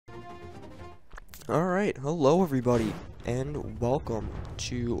Alright, hello everybody, and welcome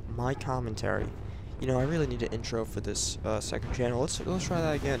to my commentary. You know, I really need an intro for this second channel. Let's try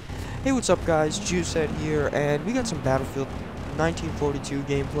that again. Hey, what's up guys, Juicehead here, and we got some Battlefield 1942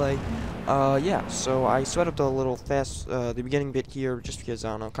 gameplay. Yeah, so I sped up the little fast, the beginning bit here, just because,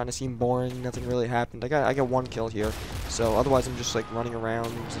 I don't know, kind of seemed boring, nothing really happened. I got one kill here, so otherwise I'm just, like, running around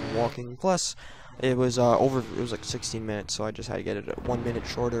and walking. Plus, it was like 16 minutes, so I just had to get it at 1 minute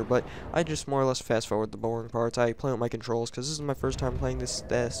shorter, but I just more or less fast forward the boring parts. I play with my controls, because this is my first time playing this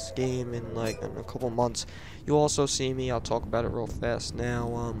game in, like, in a couple months. You'll also see me, I'll talk about it real fast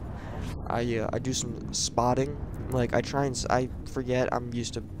now. I do some spotting, like, I forget, I'm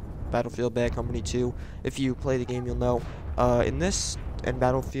used to Battlefield Bad Company 2. If you play the game, you'll know. In this, and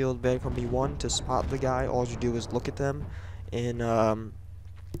Battlefield Bad Company 1, to spot the guy, all you do is look at them, and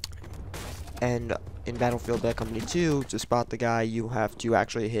in Battlefield Bad Company 2, to spot the guy, you have to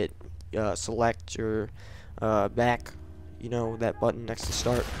actually hit select or back, you know, that button next to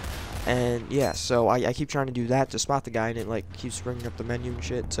start. And yeah, so I keep trying to do that to spot the guy, and it like keeps bringing up the menu and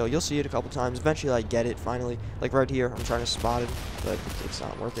shit. So you'll see it a couple times. Eventually I get it finally. Like right here, I'm trying to spot it, but it's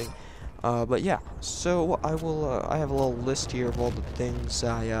not working. But yeah, so I have a little list here of all the things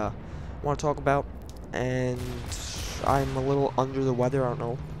I want to talk about, and I'm a little under the weather.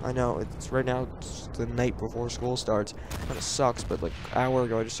 I know it's right now, it's the night before school starts. Kind of sucks, but like an hour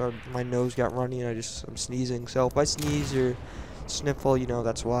ago my nose got runny and I'm sneezing. So if I sneeze or sniffle, you know,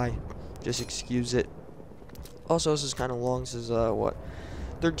 that's why. Just excuse it. Also, this is kind of long. This is what,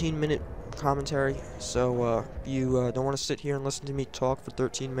 13-minute commentary. So if you don't want to sit here and listen to me talk for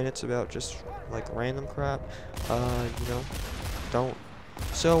 13 minutes about just like random crap, you know, don't.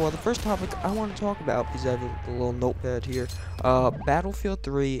 So the first topic I want to talk about, because I have a little notepad here, Battlefield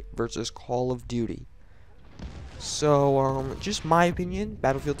 3 versus Call of Duty. So just my opinion,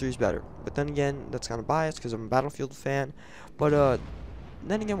 Battlefield 3 is better. But then again, that's kind of biased because I'm a Battlefield fan. But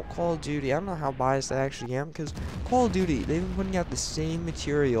then again, with Call of Duty, I don't know how biased I actually am, because Call of Duty, they've been putting out the same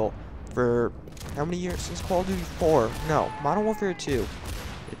material for how many years? Since Call of Duty 4? No, Modern Warfare 2.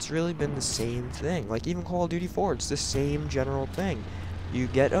 It's really been the same thing. Like even Call of Duty 4, it's the same general thing. You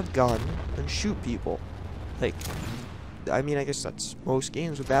get a gun and shoot people. Like, I mean, I guess that's most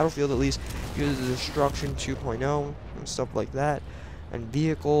games. With Battlefield, at least, you have the Destruction 2.0 and stuff like that, and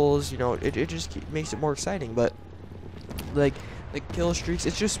vehicles. You know, it just makes it more exciting. But like the kill streaks,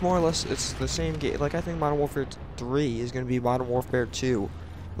 it's just more or less it's the same game. Like I think Modern Warfare 3 is gonna be Modern Warfare 2.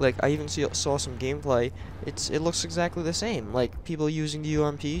 Like I even saw some gameplay. It looks exactly the same. Like people using the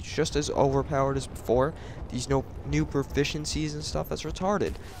UMP, just as overpowered as before. These new proficiencies and stuff. That's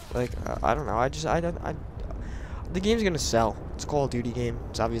retarded. Like I don't know. The game's gonna sell. It's a Call of Duty game.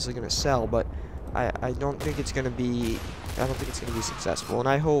 It's obviously gonna sell, but I don't think it's gonna be. I don't think it's gonna be successful. And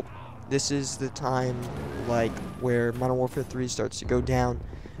I hope this is the time, like where Modern Warfare 3 starts to go down,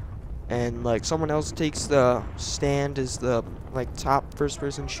 and like someone else takes the stand as the like top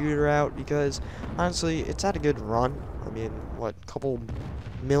first-person shooter out, because honestly it's had a good run. I mean, what, couple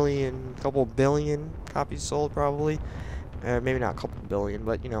billion copies sold probably, maybe not a couple billion,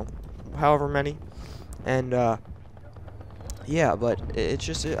 but you know, however many. And yeah, but it's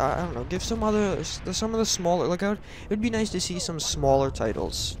just I don't know, give some of the smaller, like it would be nice to see some smaller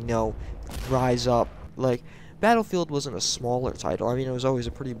titles, you know, rise up. Like Battlefield wasn't a smaller title. I mean, it was always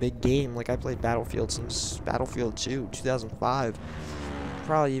a pretty big game. Like, I played Battlefield since Battlefield 2, 2005.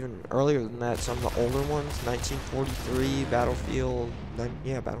 Probably even earlier than that, some of the older ones. 1943, Battlefield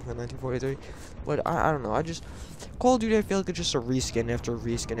 1943. But, I don't know. Call of Duty, I feel like it's just a reskin after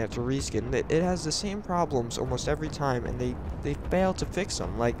reskin after reskin. It has the same problems almost every time, and they fail to fix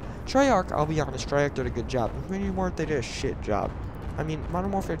them. Like, Treyarch, I'll be honest, Treyarch did a good job. Infinity Ward, they did a shit job. I mean,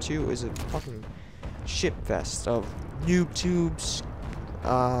 Modern Warfare 2 is a fucking shit fest of noob tubes,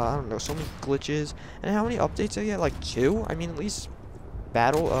 I don't know, so many glitches. And how many updates they get? Like 2? I mean, at least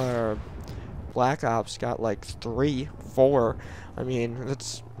Black Ops got like 3, 4. I mean,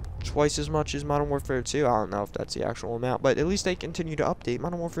 that's twice as much as Modern Warfare 2. I don't know if that's the actual amount, but at least they continue to update.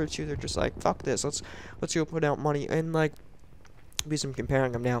 Modern Warfare 2, they're just like, fuck this, let's go put out money. And like, because I'm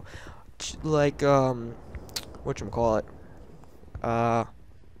comparing them now, like whatchamacallit,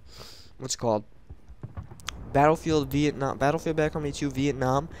 what's it called? Battlefield Bad Company 2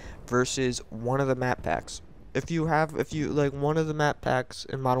 Vietnam versus one of the map packs. If you like one of the map packs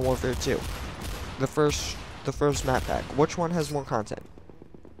in Modern Warfare 2, the first map pack, which one has more content?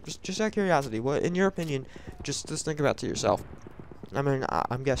 Just out of curiosity, what, in your opinion, just think about it to yourself. I mean,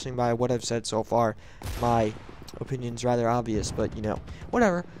 I'm guessing by what I've said so far, my opinion's rather obvious, but you know,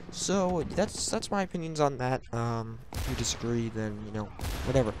 whatever. So that's my opinions on that. If you disagree, then you know,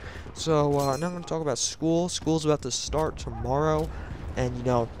 whatever. So now I'm gonna talk about school. School's about to start tomorrow, and you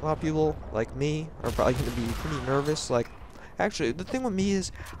know, a lot of people like me are probably gonna be pretty nervous. Like, actually, the thing with me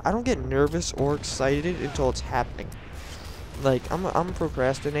is I don't get nervous or excited until it's happening. Like, I'm a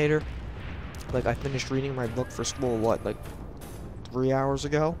procrastinator. Like, I finished reading my book for school, what, like 3 hours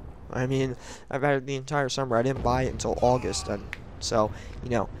ago? I mean, I've had it the entire summer. I didn't buy it until August, and so, you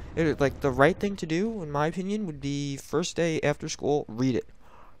know, like, the right thing to do, in my opinion, would be first day after school, read it.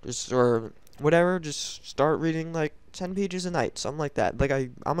 Just, or whatever, just start reading, like, 10 pages a night, something like that. Like,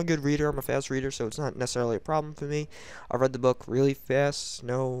 I'm a good reader, I'm a fast reader, so it's not necessarily a problem for me. I read the book really fast,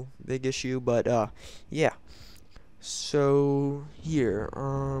 no big issue, but, yeah. So, here,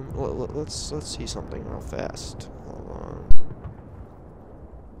 let's see something real fast. Hold on.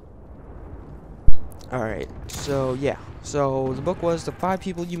 Alright, so yeah. So the book was The 5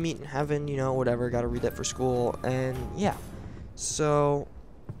 People You Meet in Heaven, you know, whatever, gotta read that for school, and yeah. So,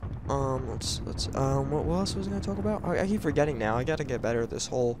 what else was I gonna talk about? I keep forgetting now. I gotta get better at this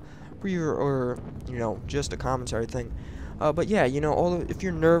whole or, you know, just a commentary thing. But yeah, you know, if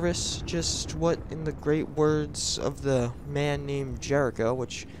you're nervous, just what, in the great words of the man named Jericho,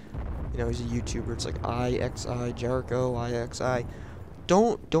 which, you know, he's a YouTuber, it's like IXI, Jericho, IXI.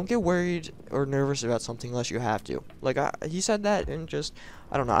 Don't get worried or nervous about something unless you have to. Like, he said that, and just,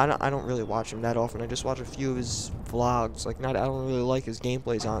 I don't know, I don't really watch him that often. I just watch a few of his vlogs. Like, I don't really like his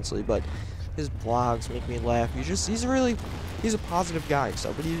gameplays, honestly, but his vlogs make me laugh. He's a positive guy and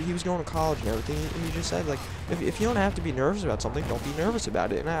stuff, but he was going to college and everything, and he just said, like, if you don't have to be nervous about something, don't be nervous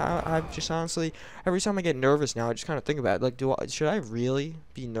about it. And I just honestly, every time I get nervous now, I just kind of think about it, like, should I really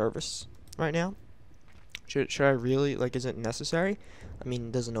be nervous right now? Should I really, like, is it necessary? I mean,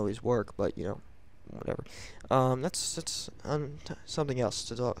 it doesn't always work, but, you know, whatever. That's something else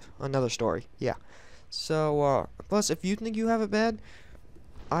to talk, another story, yeah. So, plus, if you think you have it bad,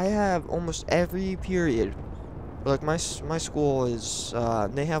 I have almost every period. Like, my school is,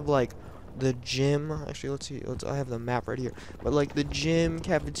 they have, like, the gym, actually, let's see, I have the map right here, but, like, the gym,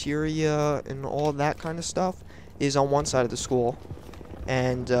 cafeteria, and all that kind of stuff is on one side of the school,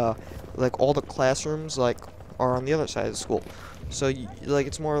 and, like, all the classrooms, like, are on the other side of the school. So, like,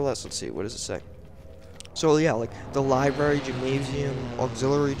 it's more or less, let's see, what does it say? So, yeah, like, the library, gymnasium,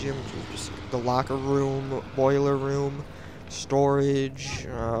 auxiliary gym, the locker room, boiler room, storage,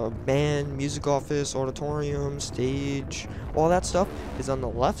 band, music office, auditorium, stage, all that stuff is on the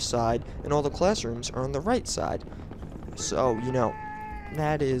left side, and all the classrooms are on the right side. So, you know,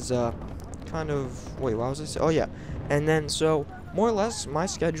 that is, kind of, wait, what was I saying? Oh, yeah, and then, so, more or less, my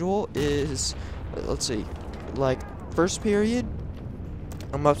schedule is, let's see, like, first period,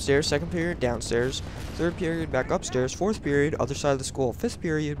 I'm upstairs, second period, downstairs, third period, back upstairs, fourth period, other side of the school, fifth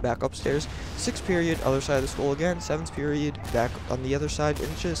period, back upstairs, sixth period, other side of the school again, seventh period, back on the other side,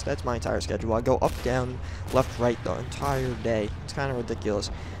 and just, that's my entire schedule. I go up, down, left, right the entire day. It's kind of ridiculous.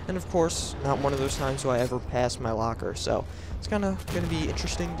 And of course, not one of those times do I ever pass my locker, so it's kind of going to be an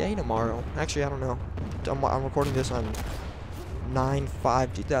interesting day tomorrow. Actually, I don't know. I'm recording this on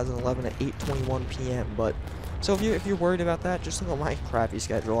 9/5/2011 at 8:21 p.m., but so if you're worried about that, just look at my crappy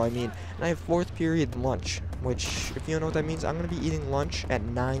schedule. I mean, and I have fourth period lunch, which, if you don't know what that means, I'm gonna be eating lunch at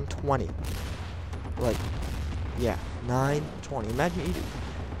 9:20. Like, yeah, 9:20.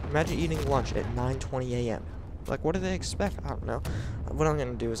 Imagine eating lunch at 9:20 a.m. Like, what do they expect? I don't know. What I'm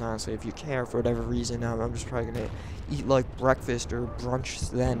gonna do is, honestly, if you care for whatever reason, I'm just probably gonna eat like breakfast or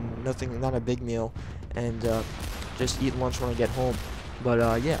brunch then, not a big meal, and just eat lunch when I get home.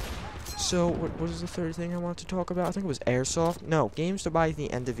 But yeah. So, what is the third thing I wanted to talk about? I think it was airsoft. No, games to buy at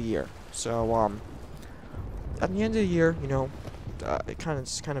the end of the year. So, at the end of the year, you know,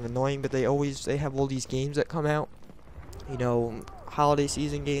 it's kind of annoying, but they have all these games that come out. You know, holiday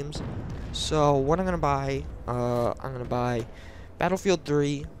season games. So, what I'm gonna buy, Battlefield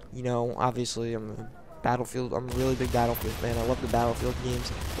 3. You know, obviously, I'm a really big Battlefield fan. I love the Battlefield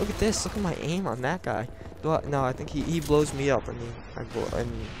games. Look at this. Look at my aim on that guy. No, I think he blows me up.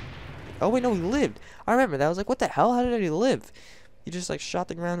 Oh, wait, no, he lived. I remember that. I was like, what the hell? How did he live? He just, like, shot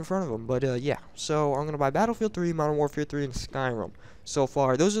the ground in front of him. But, yeah. So, I'm going to buy Battlefield 3, Modern Warfare 3, and Skyrim. So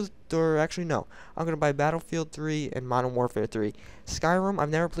far. Actually, no. I'm going to buy Battlefield 3 and Modern Warfare 3. Skyrim, I've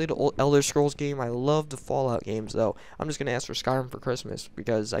never played an Elder Scrolls game. I love the Fallout games, though. I'm just going to ask for Skyrim for Christmas,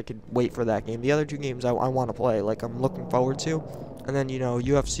 because I could wait for that game. The other two games I want to play, like, I'm looking forward to. And then, you know,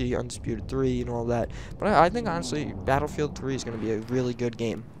 UFC, Undisputed 3, and all that. But I think, honestly, Battlefield 3 is going to be a really good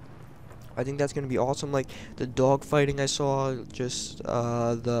game. I think that's going to be awesome. Like, the dogfighting I saw, just,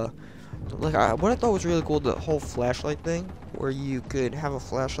 the like what I thought was really cool, the whole flashlight thing, where you could have a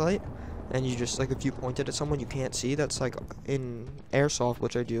flashlight and you just, like, if you point it at someone you can't see. That's like in airsoft,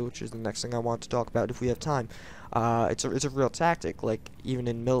 which I do, which is the next thing I want to talk about if we have time. It's a real tactic. Like, even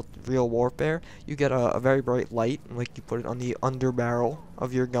in real warfare, you get a very bright light, and, like, you put it on the under barrel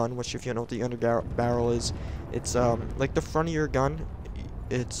of your gun, which, if you know what the under barrel is, it's like the front of your gun.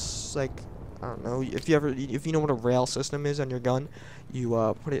 It's like, I don't know, if you know what a rail system is on your gun, you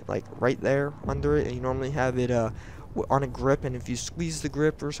put it, like, right there under it, and you normally have it on a grip, and if you squeeze the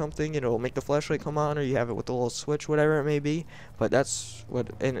grip or something, it'll make the flashlight come on, or you have it with a little switch, whatever it may be. But that's what,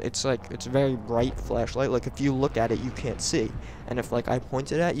 and it's like, it's a very bright flashlight. Like, if you look at it, you can't see, and if, like, I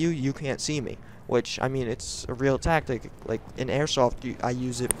point it at you, you can't see me, which, I mean, it's a real tactic. Like, in airsoft, I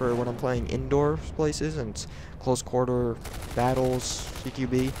use it for when I'm playing indoor places, and it's close quarter battles,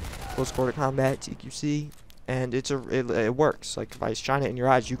 CQB, close quarter combat, TQC, and it works. Like, if I shine it in your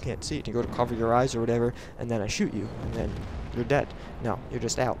eyes, you can't see it. You go to cover your eyes or whatever, and then I shoot you, and then you're dead. No, you're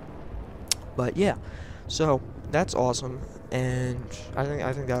just out. But yeah, so that's awesome, and I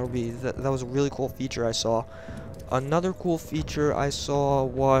think that'll be that was a really cool feature I saw. Another cool feature I saw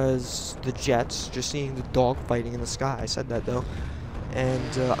was the jets, just seeing the dog fighting in the sky. I said that though,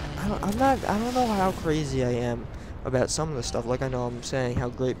 and I don't know how crazy I am about some of the stuff. Like, I know I'm saying how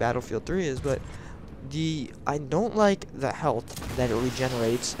great Battlefield 3 is, but I don't like the health that it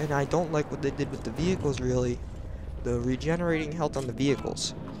regenerates, and I don't like what they did with the vehicles, really. The regenerating health on the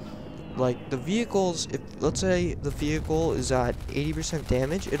vehicles. Like, the vehicles, if, let's say, the vehicle is at 80%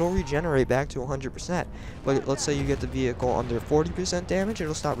 damage, it'll regenerate back to 100%. But let's say you get the vehicle under 40% damage,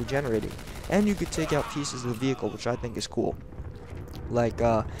 it'll stop regenerating. And you could take out pieces of the vehicle, which I think is cool. Like,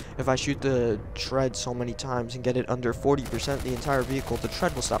 if I shoot the tread so many times and get it under 40% the entire vehicle, the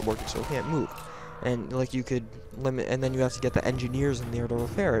tread will stop working, so it can't move. And, like, you could limit, and then you have to get the engineers in there to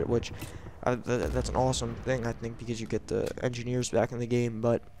repair it, which, that's an awesome thing, I think, because you get the engineers back in the game.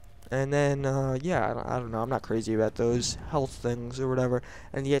 But, and then, yeah, I don't know, I'm not crazy about those health things or whatever.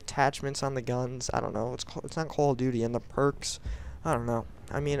 And the attachments on the guns, I don't know, it's not Call of Duty, and the perks, I don't know.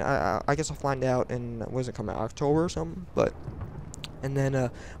 I mean, I guess I'll find out in, when does it come out, October or something, but... And then,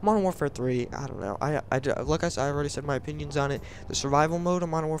 Modern Warfare 3, I don't know, like I said, I already said my opinions on it. The survival mode of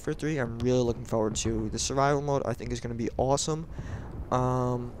Modern Warfare 3, I'm really looking forward to. The survival mode, I think, is going to be awesome.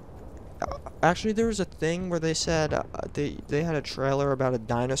 Actually, there was a thing where they said, they had a trailer about a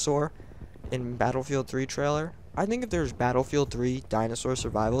dinosaur in Battlefield 3 trailer. I think if there's Battlefield 3 dinosaur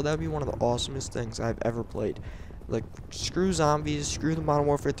survival, that would be one of the awesomest things I've ever played. Like, screw zombies, screw the Modern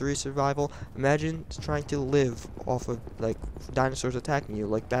Warfare 3 survival. Imagine trying to live off of, like, dinosaurs attacking you,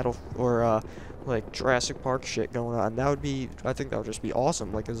 like like Jurassic Park shit going on. That would be, I think that would just be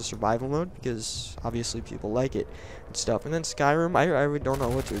awesome, like, as a survival mode, because obviously people like it and stuff. And then Skyrim, I really don't know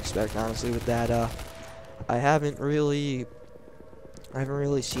what to expect, honestly, with that. I haven't really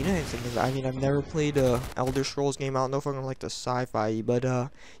seen anything. I mean, I've never played a Elder Scrolls game. I don't know if I'm gonna like the sci-fi, but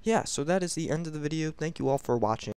yeah, so that is the end of the video. Thank you all for watching.